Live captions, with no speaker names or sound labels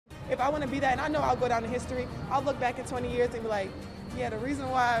if I want to be that, and I know I'll go down in history, I'll look back in 20 years and be like, yeah, the reason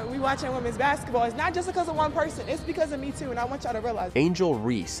why we watching women's basketball is not just because of one person, it's because of me too, and I want y'all to realize. Angel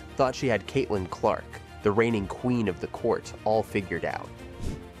Reese thought she had Caitlin Clark, the reigning queen of the court, all figured out.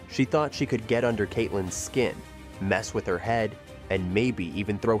 She thought she could get under Caitlin's skin, mess with her head, and maybe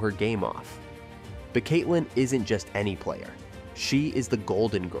even throw her game off. But Caitlin isn't just any player. She is the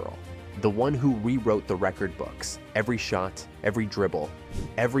golden girl, the one who rewrote the record books. Every shot, every dribble,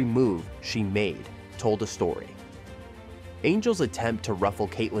 every move she made told a story. Angel's attempt to ruffle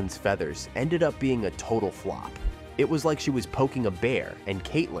Caitlin's feathers ended up being a total flop. It was like she was poking a bear and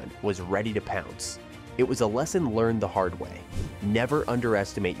Caitlin was ready to pounce. It was a lesson learned the hard way. Never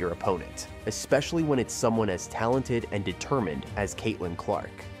underestimate your opponent, especially when it's someone as talented and determined as Caitlin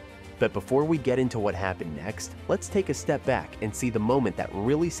Clark. But before we get into what happened next, let's take a step back and see the moment that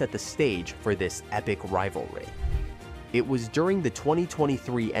really set the stage for this epic rivalry. It was during the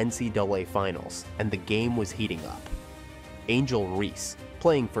 2023 NCAA Finals, and the game was heating up. Angel Reese,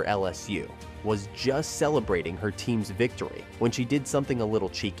 playing for LSU, was just celebrating her team's victory when she did something a little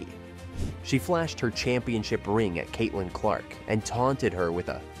cheeky. She flashed her championship ring at Caitlin Clark and taunted her with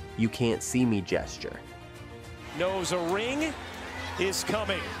a "you can't see me" gesture. Knows a ring is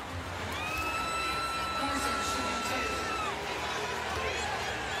coming.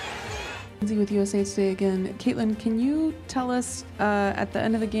 With USA Today again. Caitlin, can you tell us at the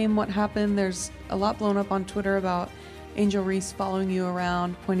end of the game what happened? There's a lot blown up on Twitter about Angel Reese following you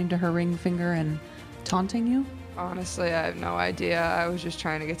around, pointing to her ring finger and taunting you. Honestly, I have no idea. I was just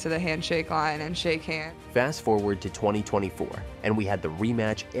trying to get to the handshake line and shake hands. Fast forward to 2024, and we had the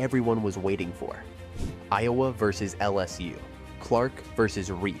rematch everyone was waiting for. Iowa versus LSU, Clark versus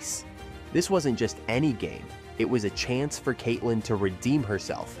Reese. This wasn't just any game. It was a chance for Caitlin to redeem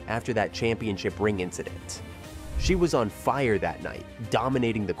herself after that championship ring incident. She was on fire that night,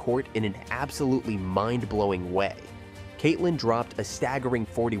 dominating the court in an absolutely mind-blowing way. Caitlin dropped a staggering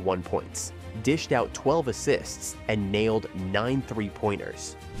 41 points, dished out 12 assists, and nailed 9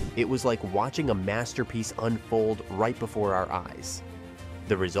 three-pointers. It was like watching a masterpiece unfold right before our eyes.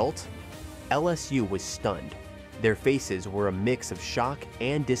 The result? LSU was stunned. Their faces were a mix of shock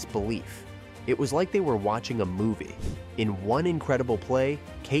and disbelief. It was like they were watching a movie. In one incredible play,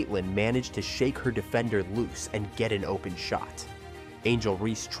 Caitlin managed to shake her defender loose and get an open shot. Angel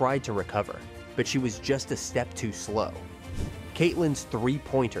Reese tried to recover, but she was just a step too slow. Caitlin's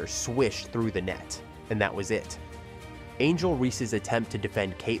three-pointer swished through the net, and that was it. Angel Reese's attempt to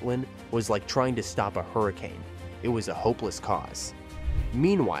defend Caitlin was like trying to stop a hurricane. It was a hopeless cause.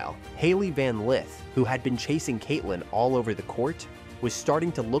 Meanwhile, Hailey Van Lith, who had been chasing Caitlin all over the court, was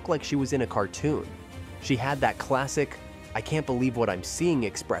starting to look like she was in a cartoon. She had that classic, "I can't believe what I'm seeing"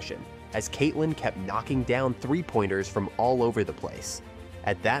 expression as Caitlin kept knocking down three-pointers from all over the place.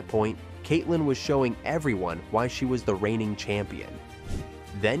 At that point, Caitlin was showing everyone why she was the reigning champion.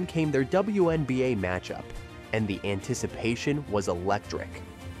 Then came their WNBA matchup, and the anticipation was electric.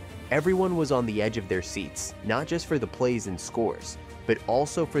 Everyone was on the edge of their seats, not just for the plays and scores, but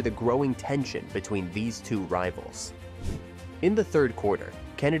also for the growing tension between these two rivals. In the third quarter,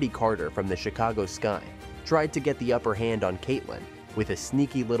 Kennedy Carter from the Chicago Sky tried to get the upper hand on Caitlin with a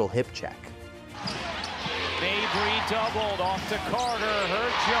sneaky little hip check. Mabry doubled off to Carter. Her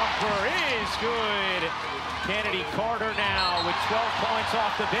jumper is good. Kennedy Carter now with 12 points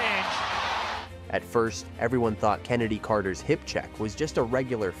off the bench. At first, everyone thought Kennedy Carter's hip check was just a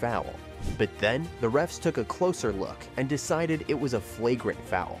regular foul. But then, the refs took a closer look and decided it was a flagrant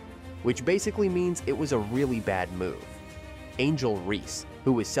foul, which basically means it was a really bad move. Angel Reese,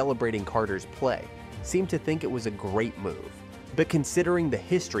 who was celebrating Carter's play, seemed to think it was a great move. But considering the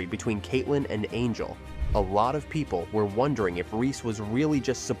history between Caitlin and Angel, a lot of people were wondering if Reese was really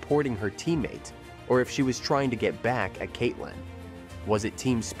just supporting her teammate, or if she was trying to get back at Caitlin. Was it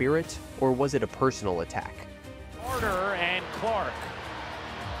team spirit, or was it a personal attack? Carter and Clark.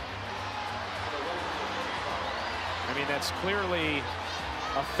 I mean, that's clearly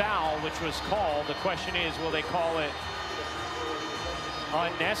a foul which was called. The question is, will they call it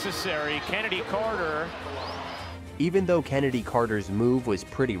unnecessary? Kennedy Carter. Even though Kennedy Carter's move was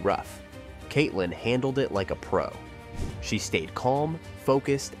pretty rough, Caitlin handled it like a pro. She stayed calm,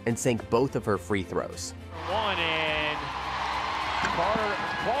 focused, and sank both of her free throws. One, and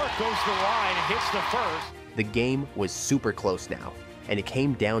Clark goes to the line and hits the first. The game was super close now, and it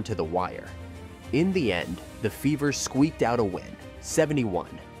came down to the wire. In the end, the Fever squeaked out a win,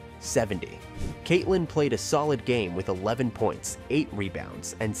 71-70. Caitlin played a solid game with 11 points, 8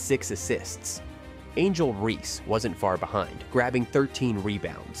 rebounds, and 6 assists. Angel Reese wasn't far behind, grabbing 13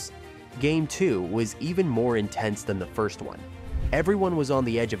 rebounds. Game 2 was even more intense than the first one. Everyone was on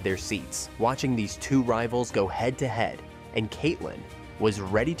the edge of their seats, watching these two rivals go head-to-head, and Caitlin was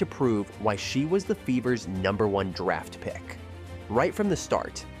ready to prove why she was the Fever's #1 draft pick. Right from the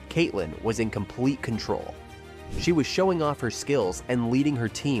start, Caitlin was in complete control. She was showing off her skills and leading her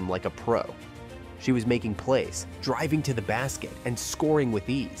team like a pro. She was making plays, driving to the basket, and scoring with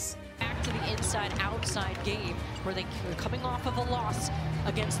ease. Back to the inside-outside game where they're coming off of a loss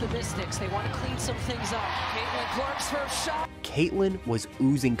against the Mystics. They want to clean some things up. Caitlin Clark's first shot. Caitlin was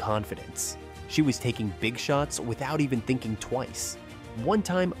oozing confidence. She was taking big shots without even thinking twice. One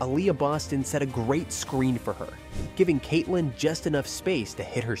time, Aaliyah Boston set a great screen for her, giving Caitlin just enough space to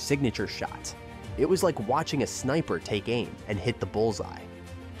hit her signature shot. It was like watching a sniper take aim and hit the bullseye.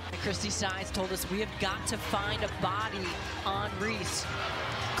 Christy Sides told us we have got to find a body on Reese.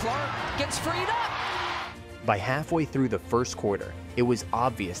 Clark gets freed up. By halfway through the first quarter, it was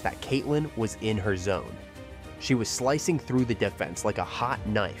obvious that Caitlin was in her zone. She was slicing through the defense like a hot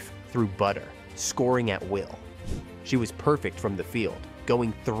knife through butter, scoring at will. She was perfect from the field,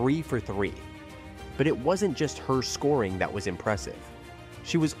 going 3 for 3. But it wasn't just her scoring that was impressive.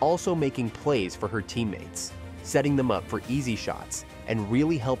 She was also making plays for her teammates, setting them up for easy shots and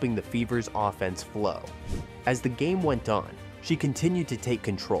really helping the Fever's offense flow. As the game went on, she continued to take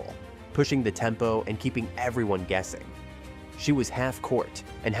control, pushing the tempo and keeping everyone guessing. She was half court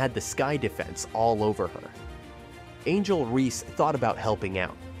and had the Sky defense all over her. Angel Reese thought about helping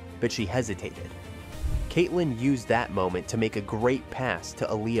out, but she hesitated. Caitlin used that moment to make a great pass to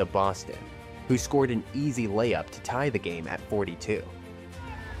Aaliyah Boston, who scored an easy layup to tie the game at 42.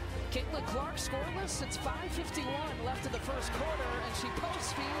 Caitlin Clark scoreless. It's 5:51 left in the first quarter, and she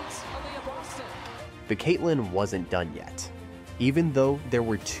post feeds Aaliyah Boston. But Caitlin wasn't done yet. Even though there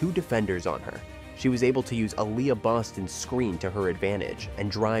were 2 defenders on her, she was able to use Aaliyah Boston's screen to her advantage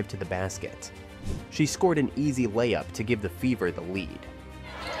and drive to the basket. She scored an easy layup to give the Fever the lead.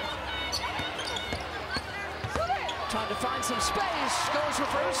 Trying to find some space, goes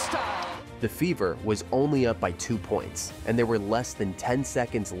reverse style. The Fever was only up by 2 points, and there were less than 10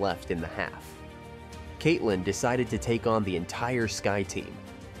 seconds left in the half. Caitlin decided to take on the entire Sky team.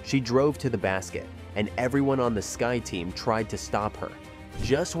 She drove to the basket, and everyone on the Sky team tried to stop her.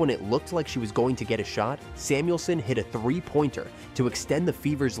 Just when it looked like she was going to get a shot, Samuelson hit a 3-pointer to extend the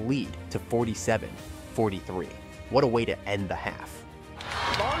Fever's lead to 47-43. What a way to end the half.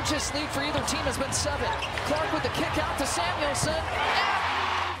 Largest lead for either team has been 7. Clark with the kick out to Samuelson.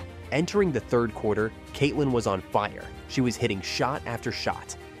 Entering the third quarter, Caitlin was on fire. She was hitting shot after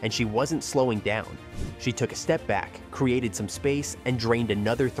shot, and she wasn't slowing down. She took a step back, created some space, and drained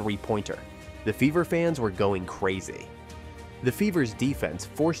another 3-pointer. The Fever fans were going crazy. The Fever's defense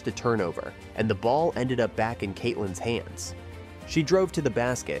forced a turnover, and the ball ended up back in Caitlin's hands. She drove to the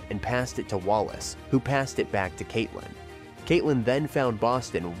basket and passed it to Wallace, who passed it back to Caitlin. Caitlin then found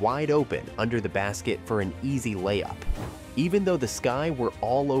Boston wide open under the basket for an easy layup. Even though the Sky were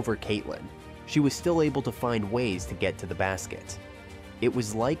all over Caitlin, she was still able to find ways to get to the basket. It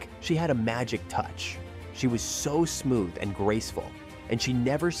was like she had a magic touch. She was so smooth and graceful, and she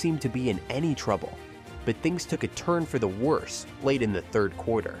never seemed to be in any trouble. But things took a turn for the worse late in the third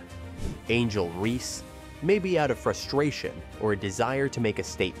quarter. Angel Reese, maybe out of frustration or a desire to make a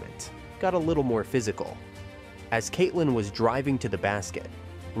statement, got a little more physical. As Caitlin was driving to the basket,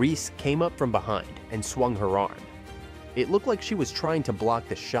 Reese came up from behind and swung her arm. It looked like she was trying to block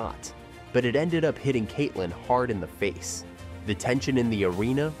the shot, but it ended up hitting Caitlin hard in the face. The tension in the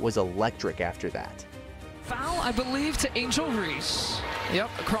arena was electric after that. Foul, I believe, to Angel Reese. Yep,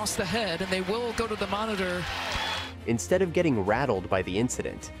 across the head, and they will go to the monitor. Instead of getting rattled by the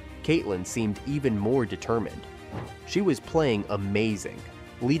incident, Caitlin seemed even more determined. She was playing amazing,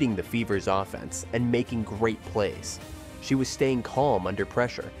 leading the Fever's offense and making great plays. She was staying calm under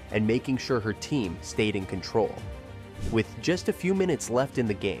pressure and making sure her team stayed in control. With just a few minutes left in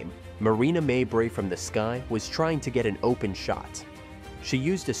the game, Marina Mabrey from the Sky was trying to get an open shot. She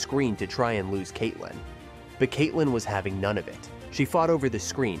used a screen to try and lose Caitlin, but Caitlin was having none of it. She fought over the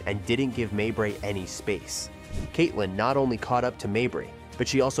screen and didn't give Mabrey any space. Caitlin not only caught up to Mabrey, but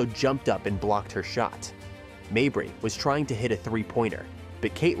she also jumped up and blocked her shot. Mabrey was trying to hit a 3-pointer,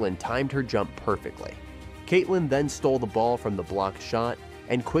 but Caitlin timed her jump perfectly. Caitlin then stole the ball from the blocked shot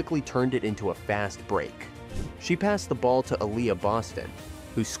and quickly turned it into a fast break. She passed the ball to Aaliyah Boston,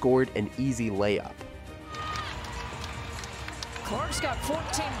 who scored an easy layup. Clark's got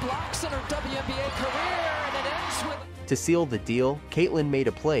 14 blocks in her WNBA career, and it ends with... To seal the deal, Caitlin made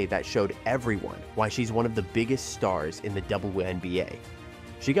a play that showed everyone why she's one of the biggest stars in the WNBA.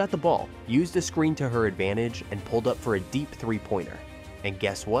 She got the ball, used a screen to her advantage, and pulled up for a deep 3-pointer. And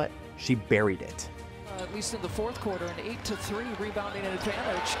guess what? She buried it. At least in the fourth quarter, an 8-3 rebounding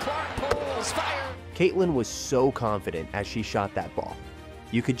advantage. Clark pulls, fire. Caitlin was so confident as she shot that ball.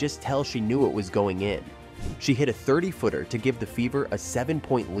 You could just tell she knew it was going in. She hit a 30-footer to give the Fever a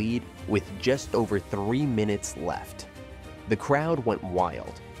 7-point lead with just over 3 minutes left. The crowd went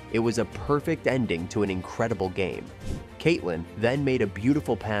wild. It was a perfect ending to an incredible game. Caitlin then made a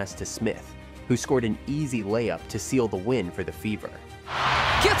beautiful pass to Smith, who scored an easy layup to seal the win for the Fever.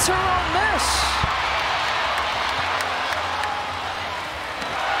 Gets her own miss.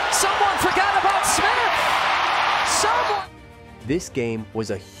 Someone forgot about Smith. Someone. This game was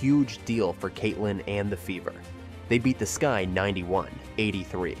a huge deal for Caitlin and the Fever. They beat the Sky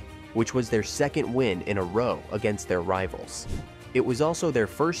 91-83, which was their second win in a row against their rivals. It was also their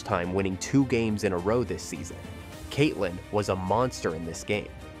first time winning 2 games in a row this season. Caitlin was a monster in this game.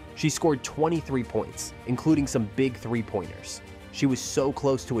 She scored 23 points, including some big three-pointers. She was so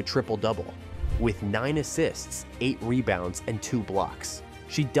close to a triple-double, with 9 assists, 8 rebounds, and 2 blocks.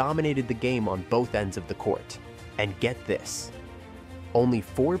 She dominated the game on both ends of the court. And get this, only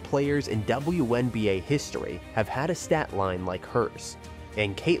 4 players in WNBA history have had a stat line like hers,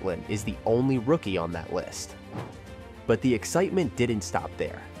 and Caitlin is the only rookie on that list. But the excitement didn't stop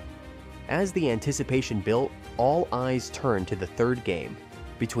there. As the anticipation built, all eyes turned to the third game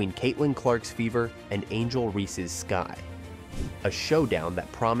between Caitlin Clark's Fever and Angel Reese's Sky, a showdown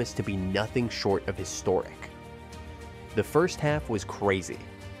that promised to be nothing short of historic. The first half was crazy.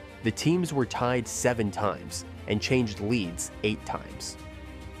 The teams were tied 7 times and changed leads 8 times.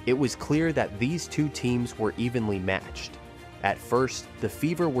 It was clear that these two teams were evenly matched. At first, the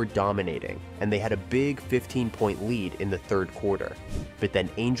Fever were dominating, and they had a big 15-point lead in the third quarter. But then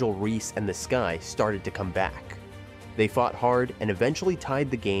Angel Reese and the Sky started to come back. They fought hard and eventually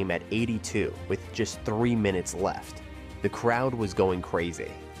tied the game at 82 with just 3 minutes left. The crowd was going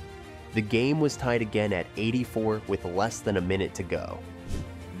crazy. The game was tied again at 84 with less than a minute to go.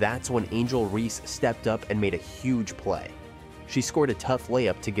 That's when Angel Reese stepped up and made a huge play. She scored a tough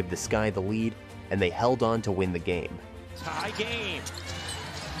layup to give the Sky the lead, and they held on to win the game. Tie game.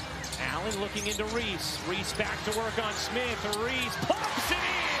 Allen looking into Reese. Reese back to work on Smith. Reese pumps it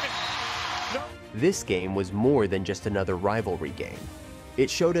in. No. This game was more than just another rivalry game. It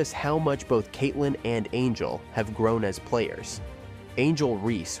showed us how much both Caitlin and Angel have grown as players. Angel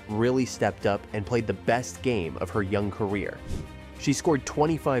Reese really stepped up and played the best game of her young career. She scored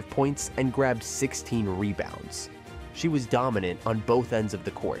 25 points and grabbed 16 rebounds. She was dominant on both ends of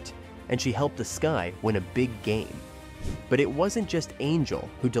the court, and she helped the Sky win a big game. But it wasn't just Angel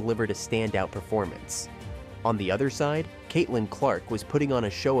who delivered a standout performance. On the other side, Caitlin Clark was putting on a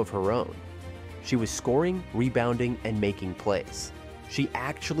show of her own. She was scoring, rebounding, and making plays. She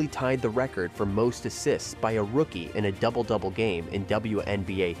actually tied the record for most assists by a rookie in a double-double game in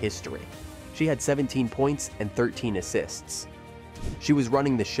WNBA history. She had 17 points and 13 assists. She was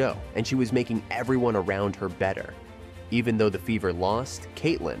running the show, and she was making everyone around her better. Even though the Fever lost,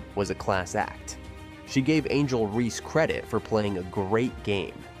 Caitlin was a class act. She gave Angel Reese credit for playing a great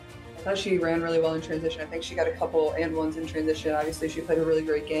game. I thought she ran really well in transition. I think she got a couple and ones in transition. Obviously, she played a really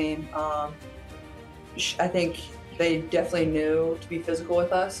great game. I think they definitely knew to be physical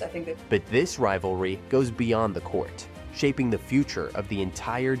with us. But this rivalry goes beyond the court, shaping the future of the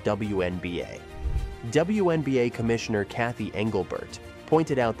entire WNBA. WNBA Commissioner Kathy Engelbert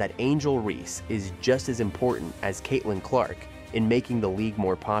pointed out that Angel Reese is just as important as Caitlin Clark in making the league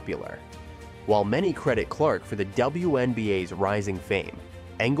more popular. While many credit Clark for the WNBA's rising fame,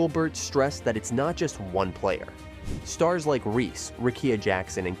 Engelbert stressed that it's not just one player. Stars like Reese, Rickea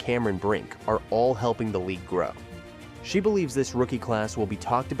Jackson, and Cameron Brink are all helping the league grow. She believes this rookie class will be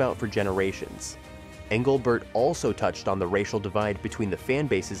talked about for generations. Engelbert also touched on the racial divide between the fan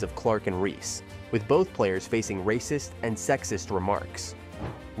bases of Clark and Reese, with both players facing racist and sexist remarks.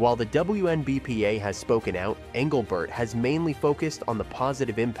 While the WNBPA has spoken out, Engelbert has mainly focused on the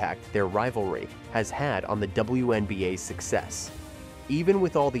positive impact their rivalry has had on the WNBA's success. Even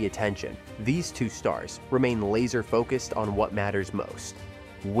with all the attention, these two stars remain laser-focused on what matters most: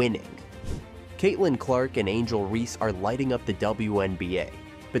 winning. Caitlin Clark and Angel Reese are lighting up the WNBA,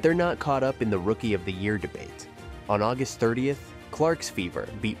 but they're not caught up in the Rookie of the Year debate. On August 30th, Clark's Fever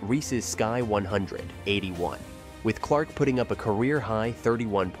beat Reese's Sky 100-81. With Clark putting up a career-high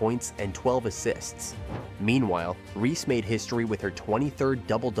 31 points and 12 assists. Meanwhile, Reese made history with her 23rd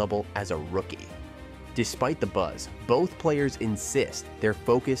double-double as a rookie. Despite the buzz, both players insist they're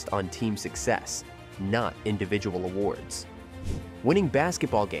focused on team success, not individual awards. "Winning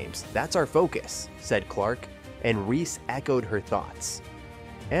basketball games, that's our focus," said Clark, and Reese echoed her thoughts.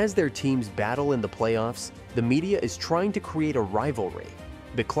 As their teams battle in the playoffs, the media is trying to create a rivalry.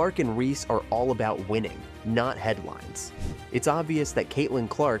 But Clark and Reese are all about winning, not headlines. It's obvious that Caitlin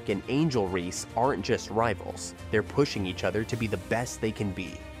Clark and Angel Reese aren't just rivals, they're pushing each other to be the best they can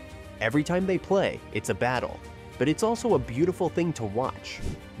be. Every time they play, it's a battle, but it's also a beautiful thing to watch.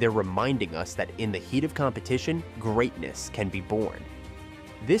 They're reminding us that in the heat of competition, greatness can be born.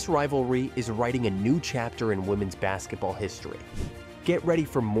 This rivalry is writing a new chapter in women's basketball history. Get ready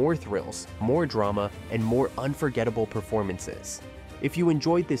for more thrills, more drama, and more unforgettable performances. If you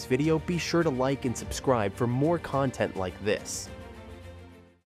enjoyed this video, be sure to like and subscribe for more content like this.